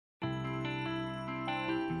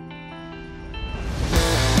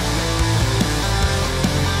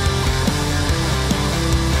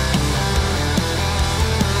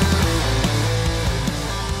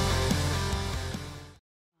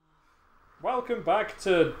welcome back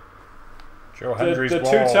to Joe Hendry's the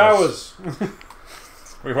Walls. Two Towers.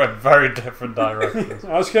 We went very different directions.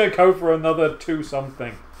 I was going to go for another two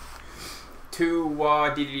something.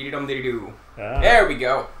 Diddy-dum-diddy-doo. Yeah. There we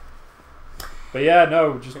go. But yeah,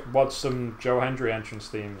 no, just watch some Joe Hendry entrance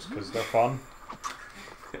themes because they're fun.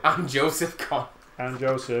 I'm Joseph Con. And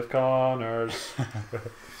Joseph Connors.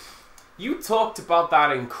 You talked about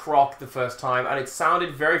that in Croc the first time, and it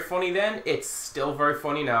sounded very funny then. It's still very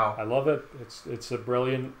funny now. I love it. It's a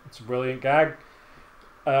brilliant gag.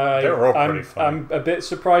 They're all pretty funny. I'm a bit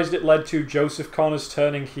surprised it led to Joseph Connors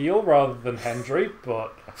turning heel rather than Hendry,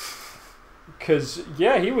 but because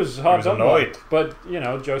yeah, he was hard done by. But you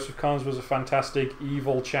know, Joseph Connors was a fantastic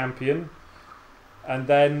evil champion, and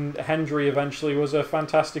then Hendry eventually was a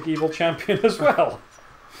fantastic evil champion as well.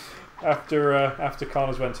 After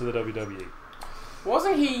Connors went to the WWE.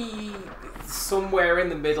 Wasn't he somewhere in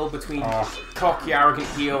the middle between cocky, arrogant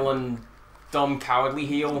heel and dumb, cowardly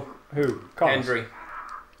heel? Who? Connors? Hendry.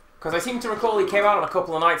 Because I seem to recall he came out on a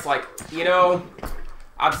couple of nights like, you know,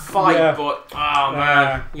 I'd fight, but, oh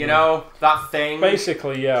man, you know, that thing.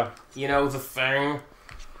 Basically, yeah. You know, the thing.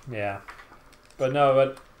 Yeah. But no,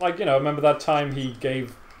 but, like, you know, remember that time he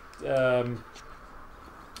gave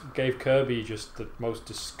Kirby just the most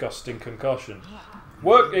disgusting concussion.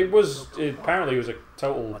 Apparently it was a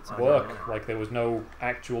total work. Like, there was no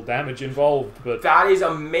actual damage involved, but... That is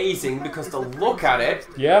amazing, because to look at it...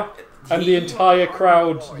 Yeah, and the entire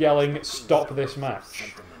crowd yelling, "Stop this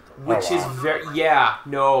match." Which is very... Yeah,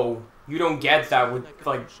 no. You don't get that with,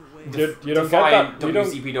 like... You don't get that.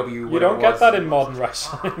 WCPW, you don't get that in modern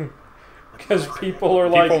wrestling. Because people are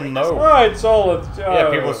like... People know. Oh, it's all... Yeah,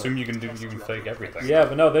 people assume you can fake everything. Yeah,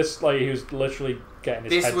 but no, this, like, he was literally getting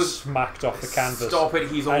his head smacked off the canvas. Stop it,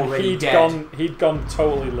 he's already and dead. He'd gone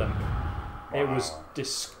totally limp. Wow. It was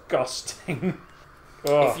disgusting.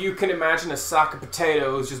 If you can imagine a sack of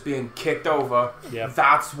potatoes just being kicked over,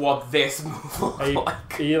 that's what this move looked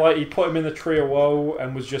like. He put him in the tree of woe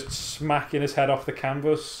and was just smacking his head off the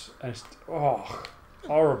canvas. And it's,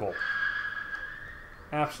 horrible.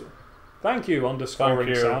 Absolutely. Thank you,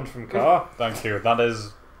 underscoring sound from Car. Thank you. That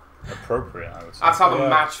is appropriate, I would say. That's how the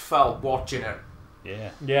match felt watching it.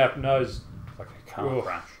 Yeah. Yeah, no, it's like a car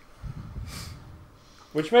crash.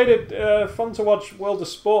 Which made it fun to watch World of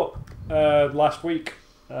Sport last week,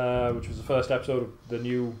 which was the first episode of the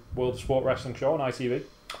new World of Sport Wrestling show on ITV.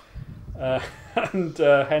 And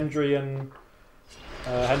Hendry and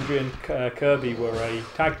Kirby were a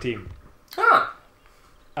tag team. Huh.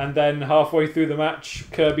 And then halfway through the match,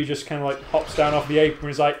 Kirby just kind of like hops down off the apron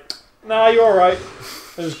and is like, "Nah, you're alright."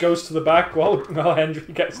 And just goes to the back while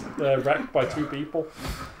Hendry gets wrecked by two people.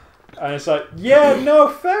 And it's like, yeah, no,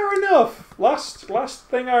 fair enough. Last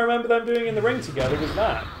thing I remember them doing in the ring together was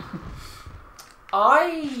that.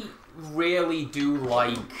 I really do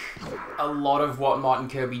like a lot of what Martin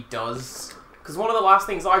Kirby does. Because one of the last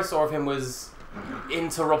things I saw of him was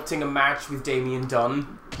interrupting a match with Damian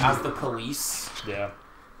Dunn as the police. Yeah.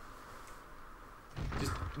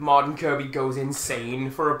 Just Martin Kirby goes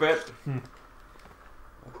insane for a bit. Turn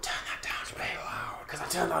that down a bit loud. Because I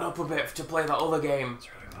turned that up a bit to play that other game.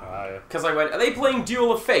 Because I went, are they playing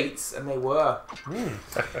Duel of Fates? And they were.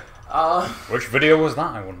 Which video was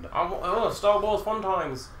that, I wonder? Star Wars Fun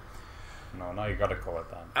Times. No, now you gotta call it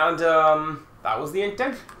that. And that was the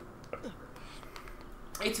intent.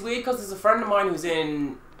 It's weird because there's a friend of mine who's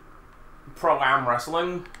in Pro-Am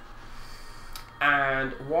Wrestling.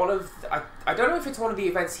 And I don't know if it's one of the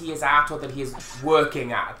events he is at or that he is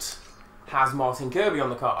working at, has Martin Kirby on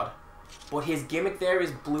the card. But his gimmick there is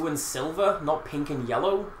blue and silver, not pink and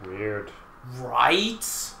yellow. Weird.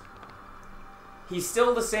 Right? He's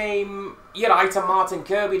still the same Yaraita Martin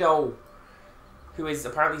Kirby, though, who is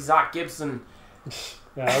apparently Zach Gibson.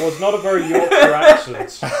 Yeah, that was not a very Yorkshire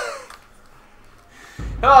accent.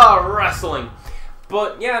 Wrestling.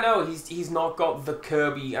 But, yeah, no, he's not got the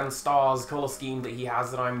Kirby and Stars colour scheme that he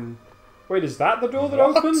has that I'm... Wait, is that the door that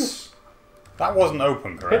opens? That wasn't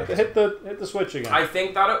open, correct? Hit the switch again. I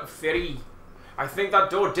think that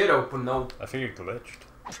door did open, though. I think it glitched.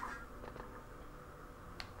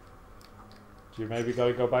 You maybe got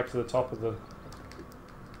to go back to the top of the...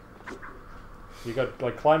 You got to,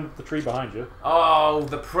 like, climb up the tree behind you. Oh,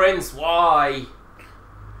 the Prince, why?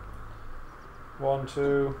 1,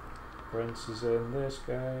 2... Prince is in this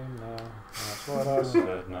game now. That's what I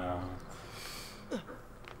said now.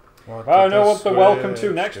 I know what the welcome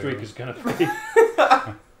to next week is going to be.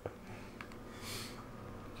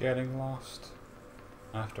 Getting lost.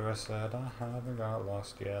 After I said I haven't got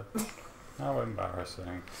lost yet. How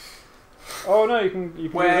embarrassing. Oh no, you can do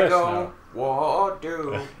this now. What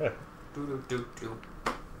do? Do.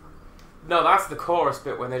 No, that's the chorus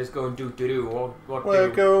bit when they just go and do do do. What Where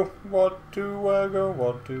do? go? What do? Where go?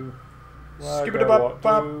 What do? Something about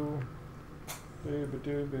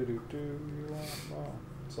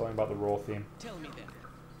the Raw theme. Tell me then,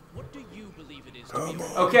 what do you believe it is to be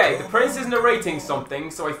Okay, the prince is narrating something,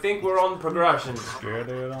 so I think we're on progression. Get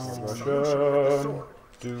it on.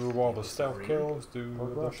 Do all the stealth kills. Do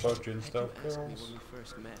the fudging stealth kills. when we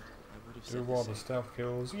first met? I would have Do said all the the same. stealth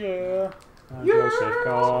kills. Yeah. And Joseph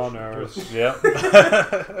Connors. Yep.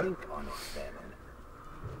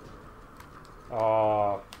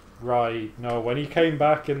 Oh, right. No, when he came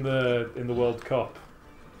back in the World Cup,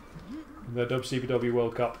 in the WCW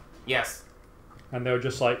World Cup, Yes. and they were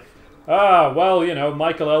just like, well, you know,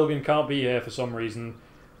 Michael Elgin can't be here for some reason.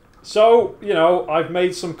 So, you know, I've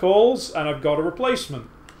made some calls and I've got a replacement.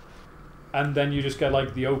 And then you just get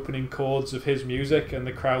like the opening chords of his music and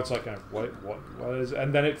the crowd's like, what is it?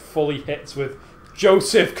 And then it fully hits with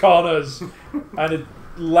Joseph Connors and the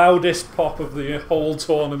loudest pop of the whole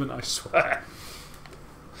tournament, I swear.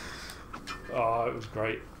 Oh, it was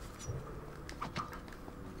great.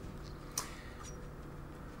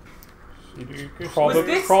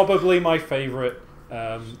 Probably my favourite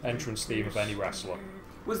entrance theme of any wrestler.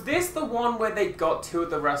 Was this the one where they got two of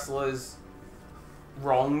the wrestlers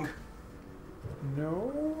wrong?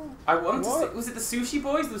 No. I want to say, was it the Sushi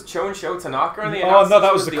Boys? Was Cho and Sho Tanaka and the Oh no,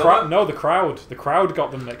 that was the the crowd. other? No, the crowd. The crowd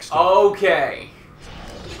got them mixed up. Okay.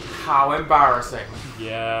 How embarrassing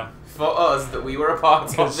Yeah. for us that we were a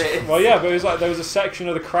part of it. Well, yeah, but it was like there was a section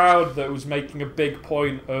of the crowd that was making a big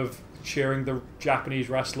point of cheering the Japanese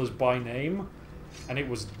wrestlers by name, and it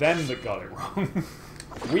was them that got it wrong.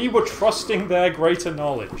 We were trusting their greater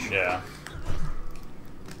knowledge. Yeah.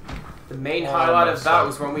 The main highlight of that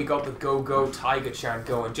was when we got the Go Go Tiger chant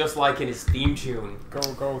going, just like in his theme tune. Go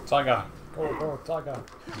go tiger. Go go tiger.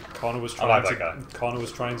 Connor was I like trying that to. Connor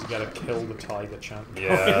was trying to get a kill the tiger chant.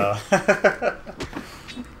 Yeah.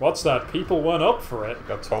 What's that? People weren't up for it.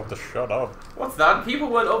 Got told to shut up. What's that? People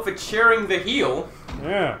went up for cheering the heel.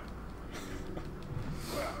 Yeah.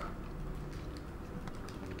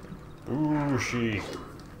 Bushi.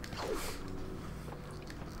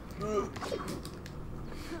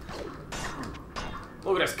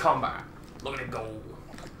 Look at this combat. Look at it go.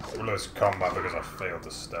 Well, let's combat because I failed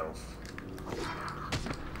the stealth.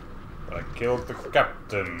 But I killed the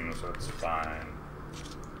captain, so it's fine.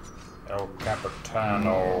 El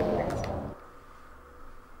Capitano.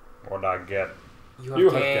 What'd I get? You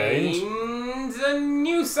have gained a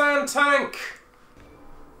new sand tank.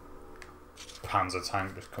 Panzer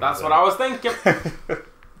tank just comes That's in. what I was thinking.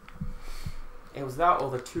 It was that or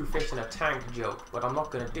the two fish in a tank joke, but I'm not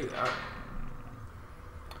going to do that.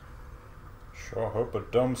 Sure hope a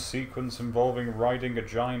dumb sequence involving riding a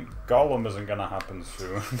giant golem isn't gonna happen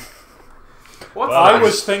soon. What's I that?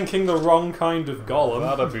 was thinking the wrong kind of golem.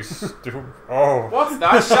 That'd be stupid. Oh. What's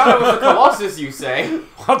that? Shadow of the Colossus, you say?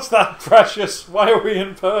 What's that, Precious? Why are we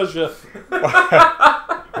in Persia?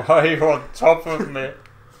 Why are you on top of me?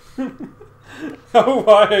 Oh,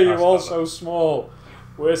 why are you That's all not so small?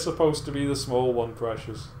 We're supposed to be the small one,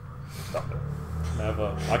 Precious. Stop it.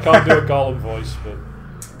 Never. I can't do a golem voice, but...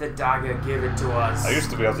 The dagger, give it to us. I used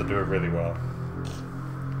to be able to do it really well.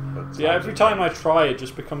 But Yeah, every time I try, it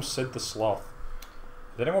just becomes Sid the Sloth.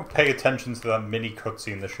 Did anyone pay attention to that mini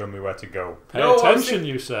cutscene that showed me where to go? Pay No, attention,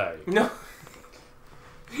 you say. No.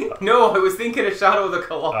 No, I was thinking of Shadow of the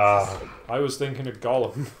Colossus. I was thinking of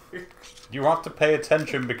Gollum. You have to pay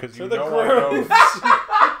attention because you To the know I know.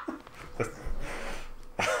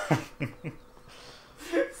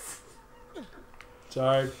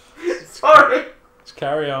 Sorry. Sorry. Let's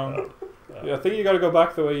carry on. Yeah, I think you got to go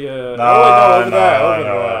back the way you... No, over there. I Over know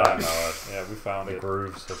there. it, I know it. Yeah, we found The it.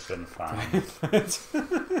 grooves have been found.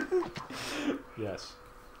 Yes.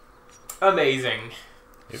 Amazing.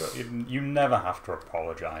 You never have to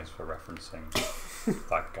apologise for referencing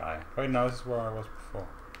that guy. Wait, no, this is where I was before.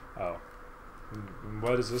 Oh.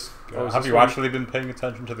 Where does this go? Have you actually been paying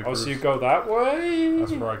attention to the Oh, grooves? so you go that way?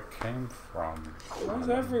 That's where I came from. That's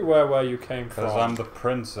everywhere where you came from. Because I'm the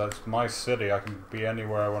prince, that's my city, I can be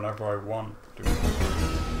anywhere whenever I want.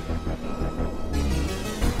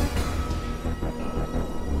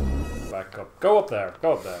 Back up. Go up there.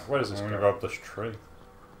 Go up there. Where does this I'm go? gonna go up this tree.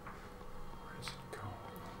 Where does it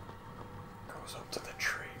go? Goes up to the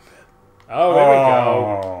tree bit. Oh, there we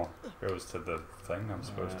go. Goes to the thing I'm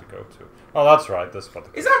supposed to go to. Oh, that's right, this is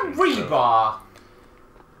what the Is that cutscene's showing. rebar?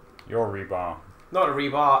 Your rebar. Not a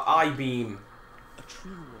rebar, I-beam. A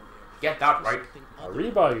true warrior. Get that right. A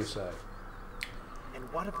rebar, you say? And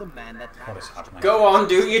what of the man that What is happening? Go on,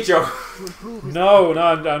 do your job. No,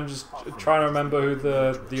 I'm just trying to remember who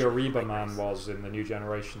the Ariba man was in the New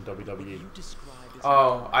Generation WWE.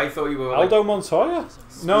 Oh, I thought you were like, Aldo Montoya?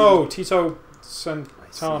 No, Tito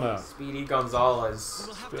Santana. Speedy Gonzalez.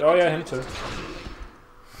 Oh yeah, him too.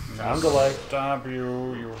 Andale. Stab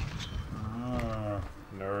you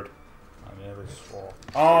Nerd. I nearly swore.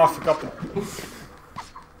 Oh, I forgot the...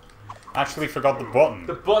 Actually forgot the button.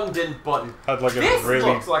 The button didn't button. Had like a This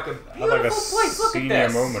really... looks like a had like a beautiful place. Look at senior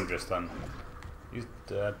this. moment just then. He's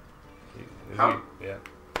dead. Is Huh? he? Yeah.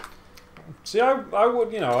 See, I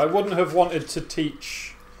wouldn't have wanted to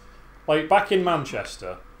teach, like back in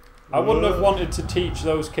Manchester, I wouldn't have wanted to teach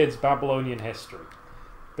those kids Babylonian history,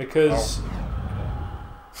 because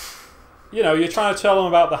you're trying to tell them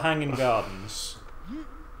about the Hanging Gardens,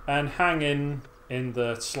 and hanging in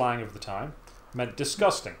the slang of the time meant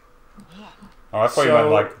disgusting. Oh, I thought you meant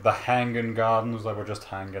like the hanging gardens that were just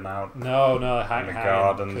hanging out. No, hanging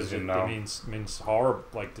gardens, it means horrible,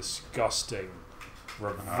 like disgusting,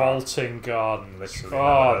 revolting gardens.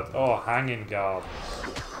 Hanging gardens.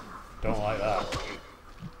 Don't like that. Look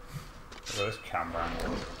at this camera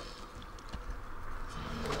angle.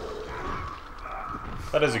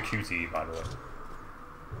 That is a QTE, by the way.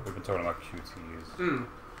 We've been talking about QTEs.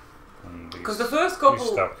 Because the first couple...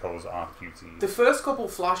 These stuff calls are QTEs. The first couple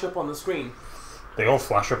flash up on the screen. They all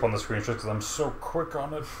flash up on the screen just because I'm so quick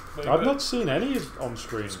on it. Baby. I've not seen any on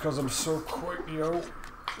screen. It's because I'm so quick, yo.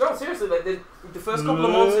 No, seriously, like the first couple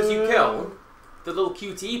of monsters you kill, the little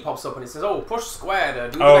QTE pops up and it says, "Oh, push square to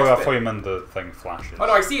do the next I bit." thought you meant the thing flashes. Oh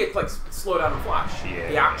no, I see it like slow down and flash. Yeah,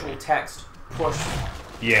 the actual text, push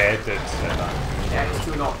Yeah, it did say that. X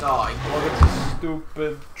to not die. Look at the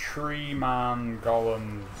stupid tree man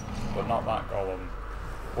golem, but not that golem.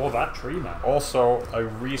 Or that tree man. Also, a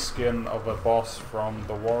reskin of a boss from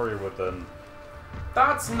The Warrior Within.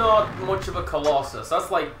 That's not much of a Colossus.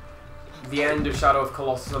 That's like the end of Shadow of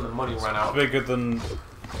Colossus when the money ran out. Bigger than...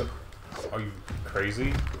 Are you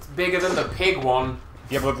crazy? It's bigger than the pig one.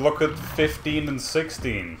 Yeah, but look at 15 and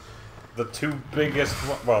 16. The two biggest...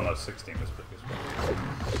 Well, no, 16 is biggest.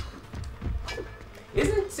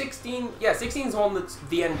 Isn't 16... Yeah, 16 is the one that's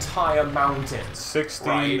the entire mountain. 16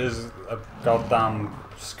 right? is a goddamn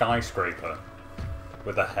skyscraper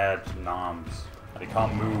with a head and arms. And he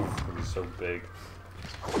can't move because he's so big.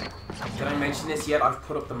 Did I mention this yet? I've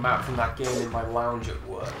put up the map from that game in my lounge at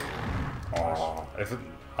work. Oh,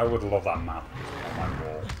 I would love that map on my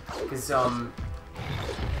wall. Because,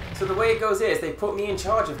 so the way it goes is they put me in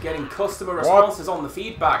charge of getting customer responses on the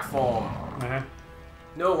feedback form.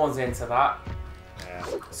 No one's into that. Yeah.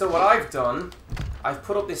 So what I've done, I've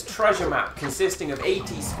put up this treasure map consisting of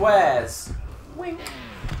 80 squares. Wink.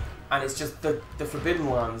 And it's just the Forbidden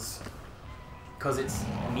Lands. Because it's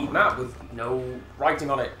a neat map with no writing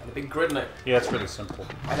on it and a big grid in it. Yeah, it's really simple.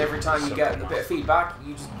 And every time you get a bit of feedback,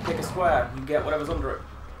 you just pick a square. You get whatever's under it.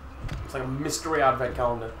 It's like a mystery advent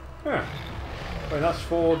calendar. Yeah. Wait, that's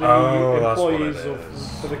for the employees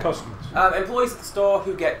for the customers. Employees at the store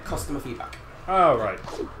who get customer feedback. Oh, right.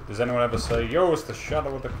 Does anyone ever say, "Yo, it's the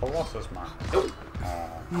Shadow of the Colossus, man"? Nope. Oh.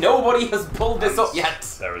 Nobody has pulled this up yet.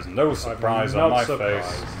 There is no surprise on my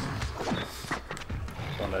face.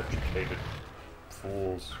 Uneducated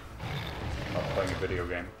fools. I'm not playing a video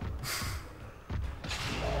game.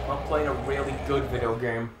 I'm playing a really good video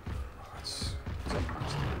game. It's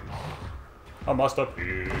a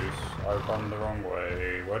masterpiece. I've gone the wrong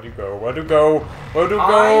way. Where'd you go? Where'd you go? Where'd you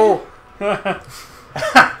go?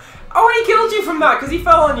 Oh, and he killed you from that because he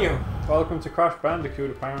fell on you. Welcome to Crash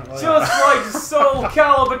Bandicoot, apparently. Just like Soul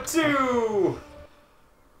Calibur 2!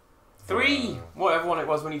 3! Whatever one it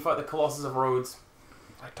was when you fought the Colossus of Rhodes.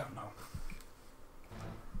 I don't know.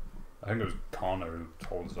 I think it was Connor who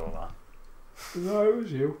told us all that. No, it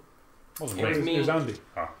was you. Wasn't It was me. It was Andy.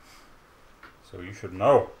 Oh. So you should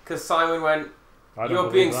know. Because Simon went, I don't "You're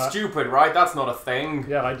believe being that. stupid, right? That's not a thing."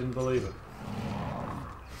 Yeah, I didn't believe it.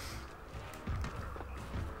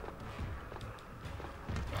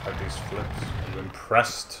 Like these flips. You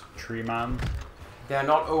impressed, Tree Man? They're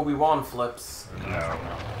not Obi-Wan flips. No, I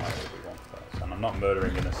really want that. And I'm not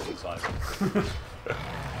murdering innocents either.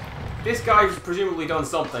 This guy's presumably done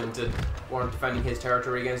something to warrant defending his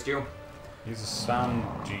territory against you. He's a sand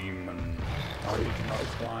demon. Why did you not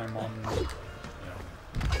climb on?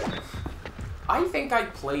 Yeah. I think I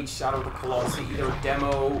played Shadow of the Colossus, either a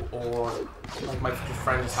demo or like my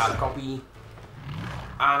friends had a copy.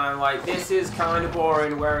 And I'm like, this is kind of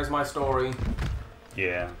boring, where is my story?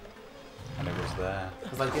 Yeah. And it was there.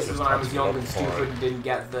 Because like, this is when I was young and stupid and didn't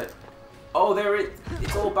get that. Oh,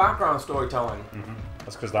 it's all background storytelling.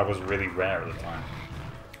 That's because that was really rare at the time.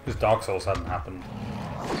 Because Dark Souls hadn't happened.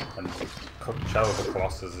 And Shadow of the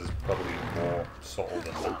Colossus is probably more subtle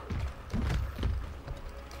than that.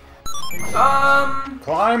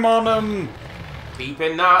 Climb on him!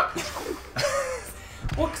 Beeping that.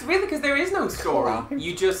 Well, because there is no story.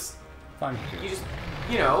 You just... Thank you. You just,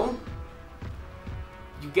 you know...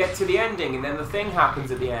 You get to the ending and then the thing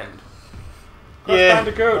happens at the end. Yeah,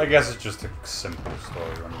 I guess it's just a simple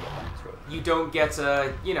story when you get into it. You don't get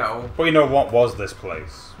to, you know... But you know what was this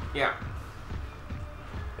place? Yeah.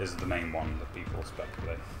 Is the main one that people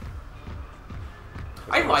speculate.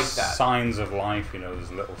 I like that. Signs of life, you know,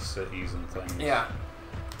 there's little cities and things. Yeah.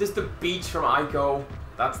 There's the beach from Ico.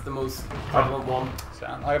 That's the most prevalent one. See,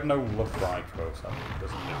 I have no love for Ico, so it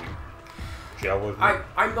doesn't really gel with me.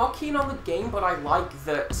 I'm not keen on the game, but I like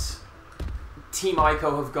that Team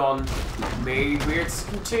Ico have gone, maybe it's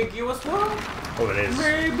contiguous world? Well, it is.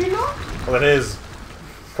 Maybe not? Well, it is.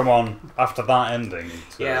 Come on, after that ending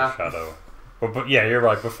to Yeah. Shadow. But yeah, you're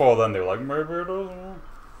right. Before then, they were like, maybe it doesn't.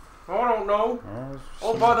 I don't know.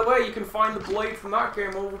 Oh, by the way, you can find the blade from that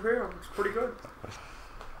game over here. It's pretty good.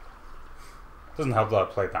 Doesn't help that I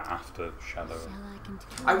played that after Shadow.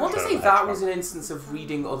 I want to say that was an instance of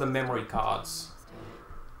reading other memory cards.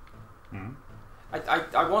 Hmm?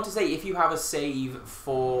 I want to say if you have a save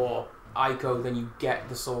for Ico, then you get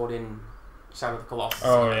the sword in Shadow of the Colossus.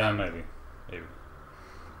 Oh yeah, maybe.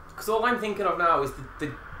 Because all I'm thinking of now is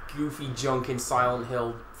the goofy junk in Silent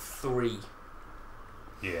Hill 3.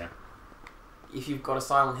 Yeah. If you've got a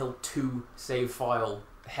Silent Hill 2 save file,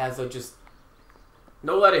 Heather just...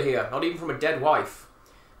 No letter here, not even from a dead wife.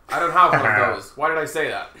 I don't have one of those. Why did I say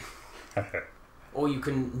that? Or you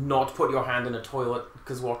can not put your hand in a toilet,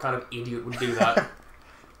 because what kind of idiot would do that?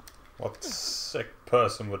 What sick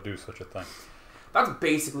person would do such a thing? That's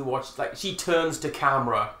basically what she turns to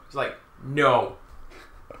camera. She's like, no.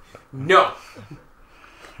 No.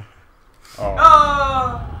 Oh.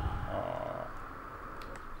 Ah! Oh.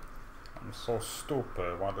 I'm so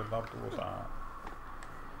stupid. Why did I do that?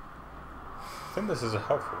 I think this is a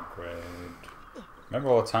health upgrade. Remember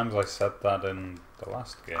all the times I said that in the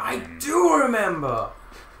last game? I do remember!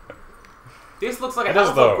 This looks like a It is,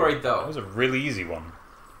 health though. upgrade, though. It was a really easy one.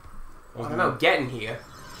 I don't know, getting here.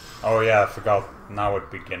 Oh yeah, I forgot. Now it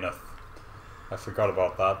beginneth. I forgot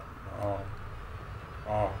about that. Oh.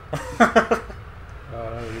 Oh.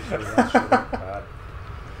 Usually that's really bad.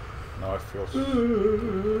 Now I feel...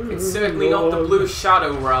 It's certainly not the Blue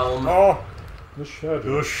Shadow realm. Oh! The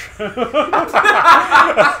shadow.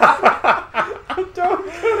 Don't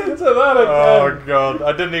get into that again. Oh god,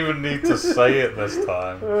 I didn't even need to say it this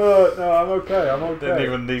time. No, I'm okay. I'm okay. Didn't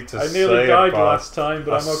even need to say it. I nearly died last time,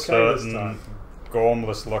 but I'm okay this time.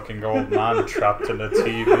 Gormless looking old man trapped in a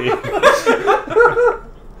TV.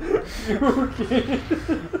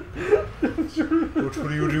 What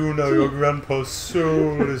will you do now? Your grandpa's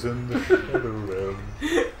soul is in the shadow realm.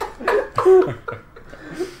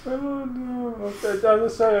 Oh no! Okay, as I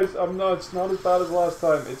say, it's not as bad as last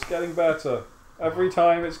time. It's getting better. Every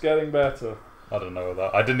time, it's getting better. I don't know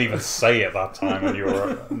that. I didn't even say it that time, and you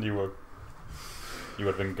would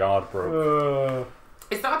have been guard broke.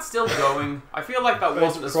 Is that still going? I feel like that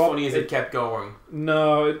wasn't as funny as it kept going.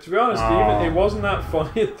 No, to be honest, even it wasn't that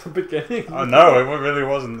funny at the beginning. Oh no, it really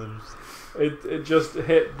wasn't. It just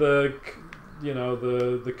hit the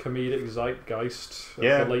comedic zeitgeist of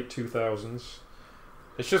the late 2000s.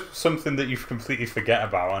 It's just something that you completely forget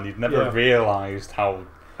about, and you've never realised how.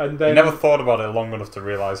 And then you never thought about it long enough to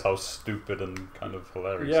realise how stupid and kind of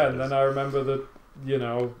hilarious. Yeah, it and is. then I remember that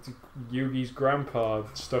Yugi's grandpa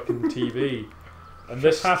stuck in the TV, and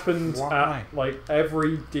this happened at like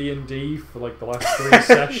every D&D for like the last 3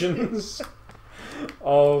 sessions.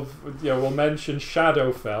 We'll mention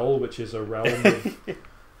Shadowfell, which is a realm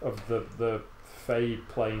of the Fey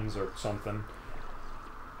planes or something.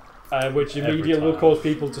 Which immediately will cause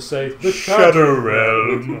people to say the Shadow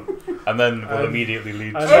Realm, and then will immediately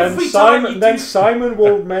lead. And then Simon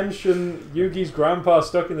will mention Yugi's grandpa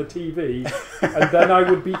stuck in the TV, and then I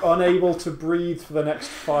would be unable to breathe for the next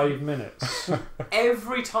 5 minutes.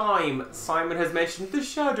 Every time Simon has mentioned the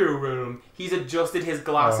Shadow Realm, he's adjusted his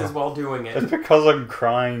glasses while doing it. It's because I'm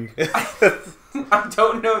crying. I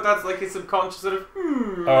don't know if that's like a subconscious sort of.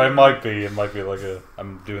 Oh, it might be. It might be like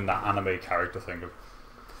I'm doing that anime character thing of.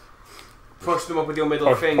 Push them up with your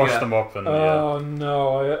middle finger. Push them up and oh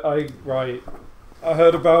no! I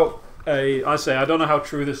heard about I don't know how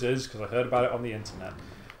true this is because I heard about it on the internet.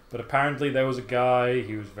 But apparently there was a guy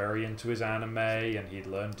who was very into his anime and he'd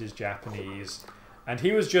learned his Japanese, and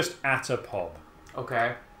he was just at a pub.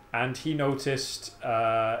 Okay. And he noticed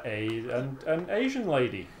an Asian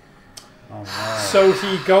lady Oh no. So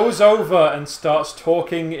he goes over and starts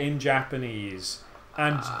talking in Japanese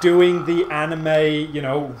and doing the anime, you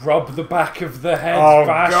know, rub the back of the head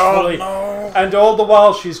bashfully. God, no. And all the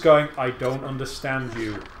while she's going, I don't understand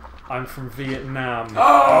you. I'm from Vietnam. Oh!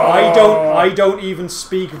 I don't even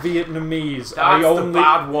speak Vietnamese. That's the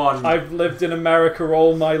bad one. I've lived in America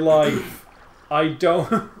all my life. I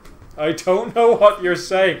don't know what you're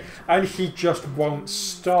saying. And he just won't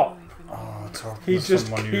stop. Oh, talking He to just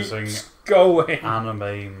someone keeps using going.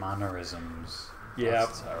 anime mannerisms. Yeah.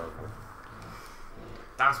 That's terrible.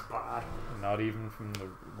 That's bad. Not even from the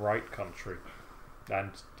right country.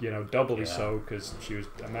 And, you know, doubly so because she was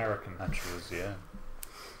American. And she was, yeah.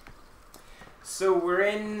 So we're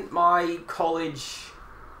in my college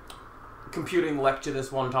computing lecture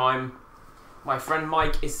this one time. My friend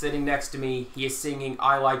Mike is sitting next to me. He is singing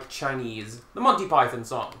I Like Chinese, the Monty Python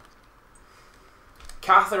song.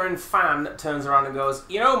 Catherine Fan turns around and goes,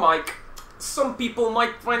 you know, Mike, some people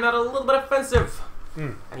might find that a little bit offensive.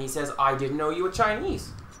 And he says, I didn't know you were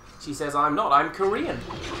Chinese. She says, I'm not, I'm Korean.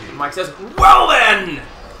 And Mike says, well then!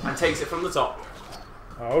 And takes it from the top.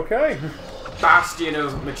 Okay. Bastion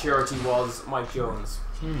of maturity was Mike Jones.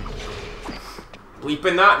 Bleep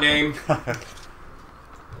in that name.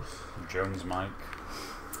 Jones Mike.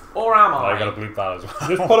 Or am I? I gotta bleep that as well.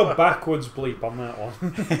 Just put a backwards bleep on that one.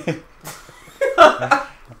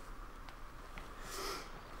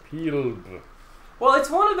 Peeled. Well, it's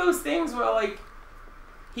one of those things where, like,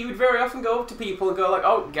 he would very often go up to people and go like,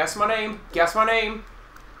 oh, guess my name, guess my name.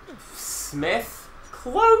 Smith?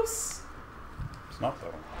 Close. It's not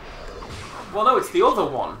though. Well, no, it's the other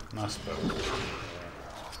one. Nice book.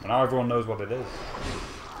 But now everyone knows what it is.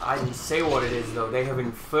 I didn't say what it is, though. They have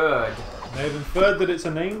inferred. They've inferred that it's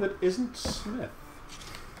a name that isn't Smith.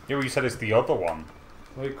 Yeah, well, you said it's the other one.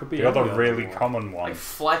 Well, it could be The other any really one. common one. Like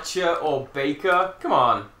Fletcher or Baker. Come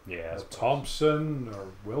on. Yeah. Or Thompson or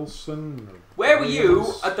Wilson. Or Where were you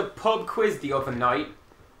Williams. at the pub quiz the other night?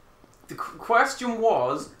 The question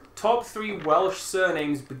was top 3 Welsh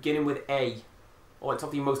surnames beginning with A. Or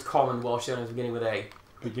top 3 most common Welsh surnames beginning with A.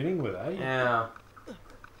 Beginning with A? Yeah.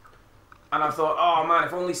 And I thought, oh man,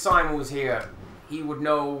 if only Simon was here, he would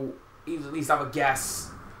know, he'd at least have a guess.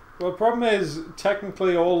 Well, the problem is,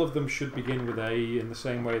 technically all of them should begin with A in the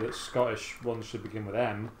same way that Scottish ones should begin with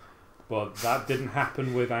M, but that didn't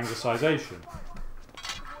happen with Anglicisation.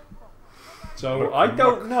 So, I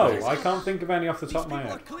don't know. I can't think of any off the top of my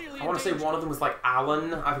head. I want to say one of them was like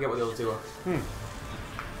Alan. I forget what the other two are.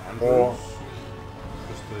 Or,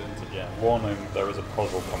 just warning, there is a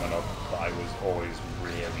puzzle coming up that I was always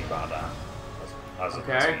really bad at as a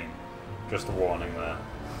teen. Just a warning there.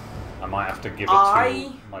 I might have to give it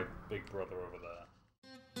to my big brother over there.